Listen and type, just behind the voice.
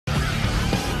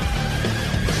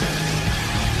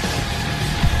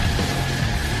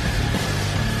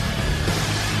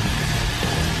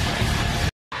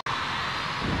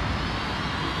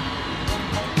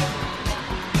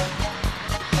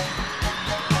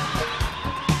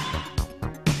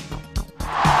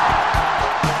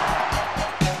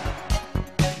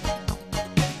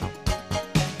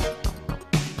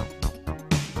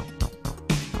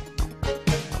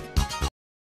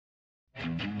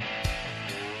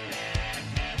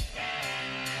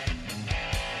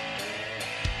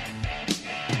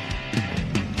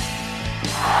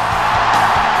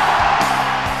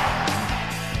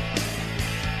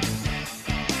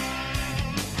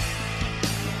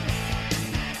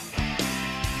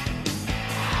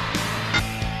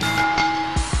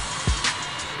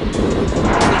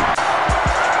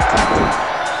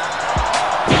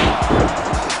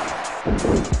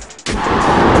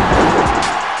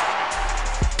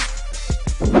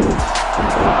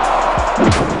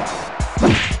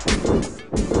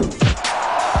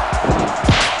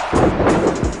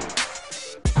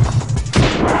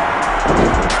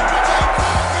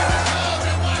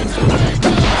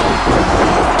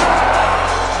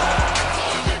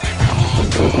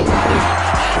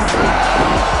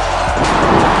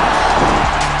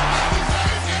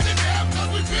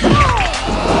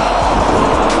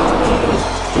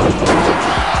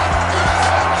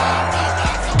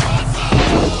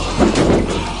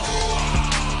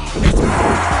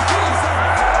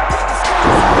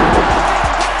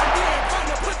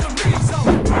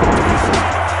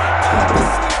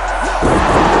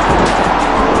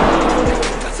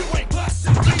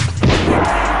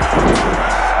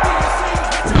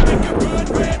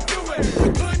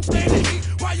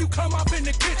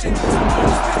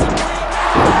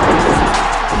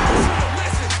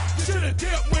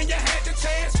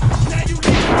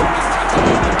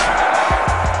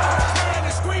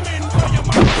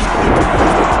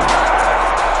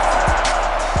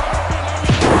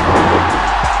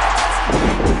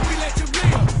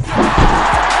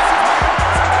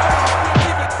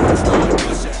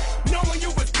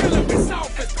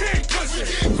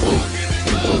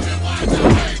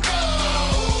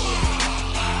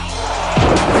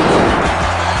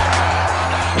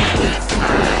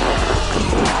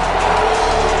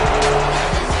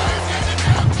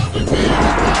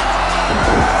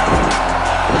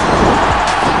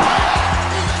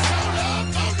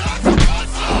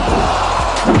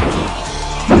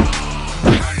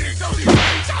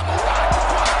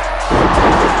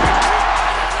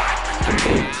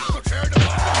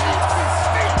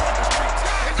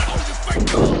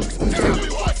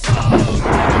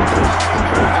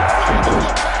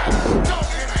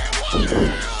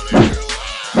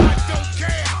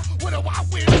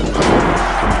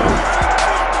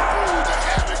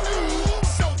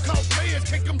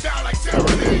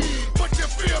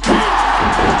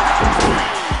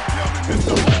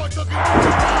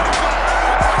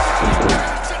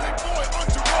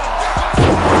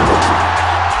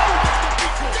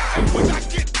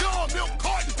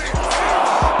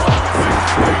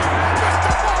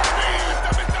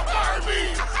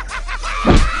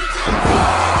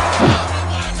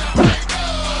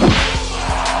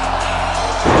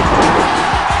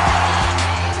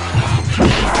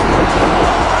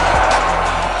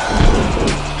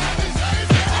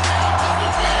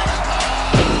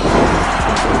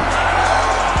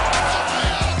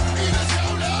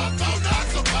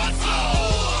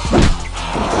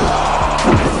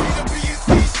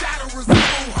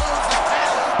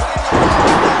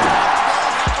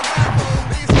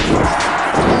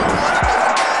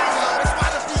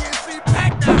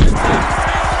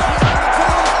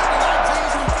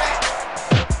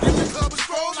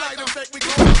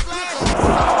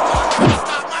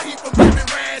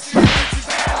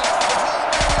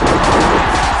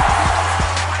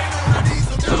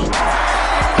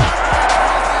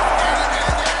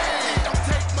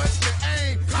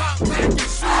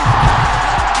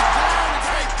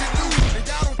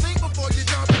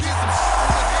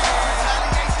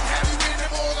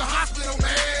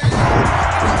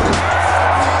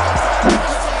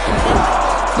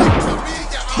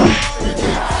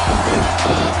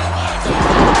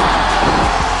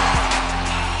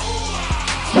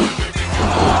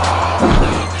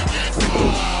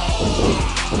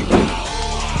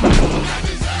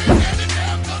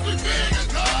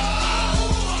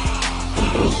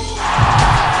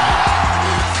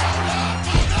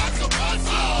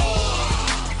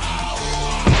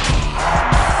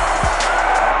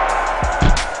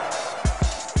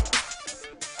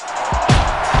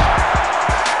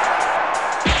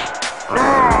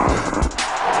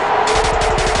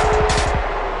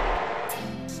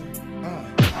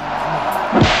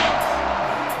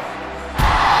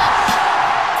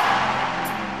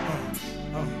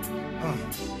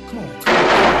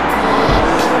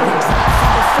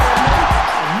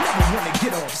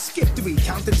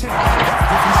the tank.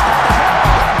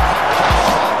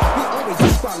 We always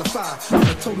disqualify. I'm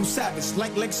a total savage.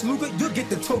 Like Lex Luger, you'll get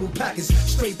the total package.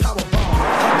 Straight power bomb.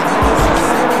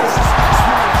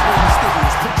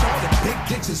 Put all the big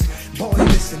ditches. Boy,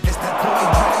 listen, it's that boy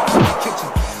back in the kitchen.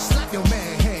 Slap your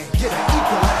man hand, get an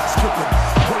equal ass whipping.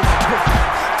 Roll it,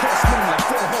 toss men like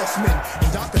 4 horsemen. And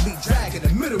y'all can be dragged in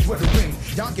the middle of the ring.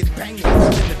 Y'all get banged in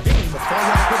the beam. Before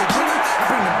y'all put it in, I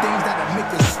bring them things that'll make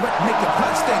you sweat, make your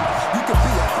blood sting. You can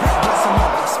be a big blessing,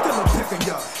 I'm still a picking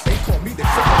y'all. They call me the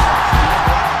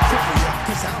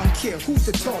cause I don't care who's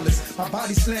the tallest. My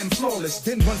body slam flawless.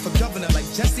 Then run for governor like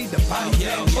Jesse the body.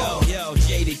 Yo,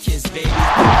 Jaded Kiss, baby.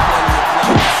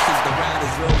 Cause the ride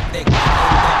is real thick.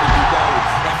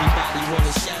 Everybody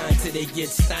wanna shine till they get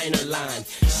Steiner line.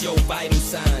 Show vital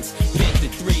signs. Pick the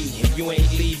 3. If you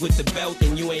ain't leave with the belt,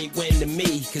 then you ain't win to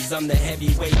me. Cause I'm the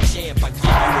heavyweight champ. I give you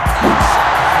a title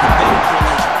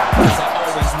shot. Cause I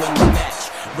always win the match.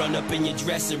 Run up in your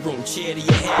dressing room, chair to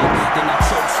your head. Then I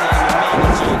choke slam your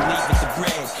manager and leave with the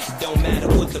bread. It don't matter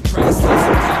what the price is, I'm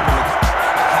copping it.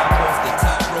 I hop off the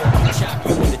top rope, chop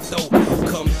you in the throat.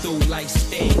 Come through like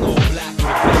Sting, all black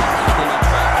with back. Then I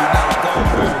drop you like gold,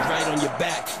 burn right on your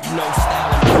back. You know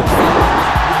style and profile,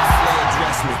 like Ric Flair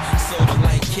dress me. Sorta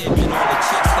like Kim and all the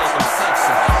chicks think I'm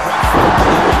sexy. Right from the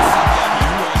WCW,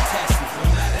 you won't test me.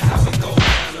 No matter how it go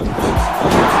down, I'm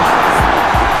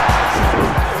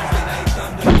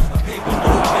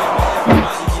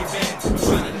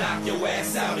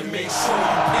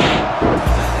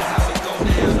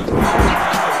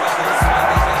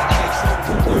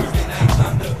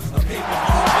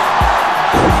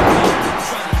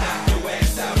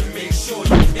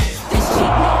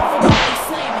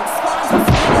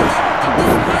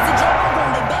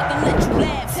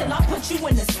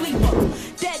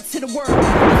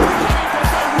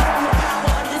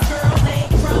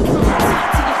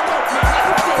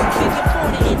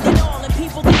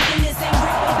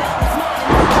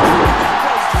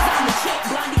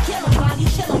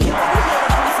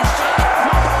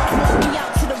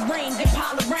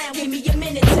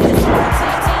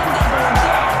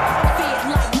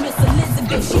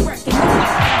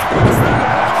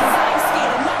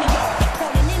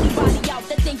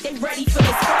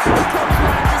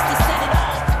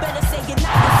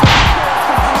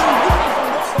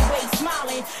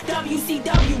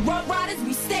WCW, Road Riders,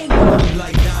 we stay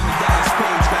like $90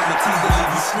 stage, guaranteed to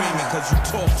leave you screaming. Cause you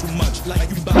talk too much, like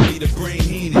you Bobby the Brain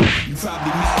Heenan. You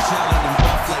probably mad giant and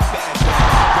buff like bad guy.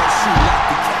 But shoot like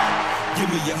the cat, give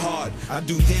me your heart. I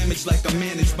do damage like I'm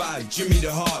managed by Jimmy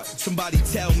the Heart. Somebody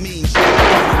tell me I'ma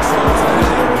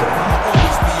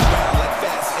always be around like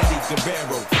Fast Eddie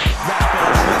Guerrero.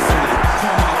 Rappers wrestling,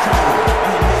 call me the colonel.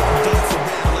 I'ma make you dance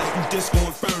around like you Disco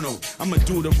Inferno. I'ma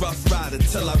do the rough rider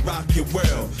till I rock your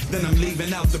world. Then I'm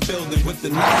leaving out the building with the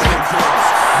nice little girls.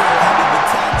 Bald-headed with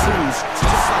tattoos,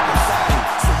 just like I'm Saudi.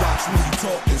 So watch when you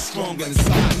talking stronger than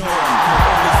sign on. I'ma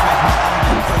always make my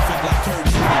album perfect like Kurt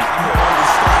Cobain. I'ma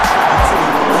always start trouble too.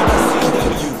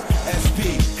 WCW, SP,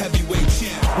 heavyweight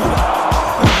champ. No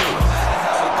matter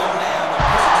how it go down,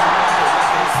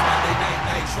 I'm Monday Night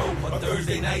Nitro, a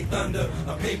Thursday Night Thunder, a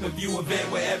pay-per-view event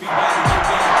where everybody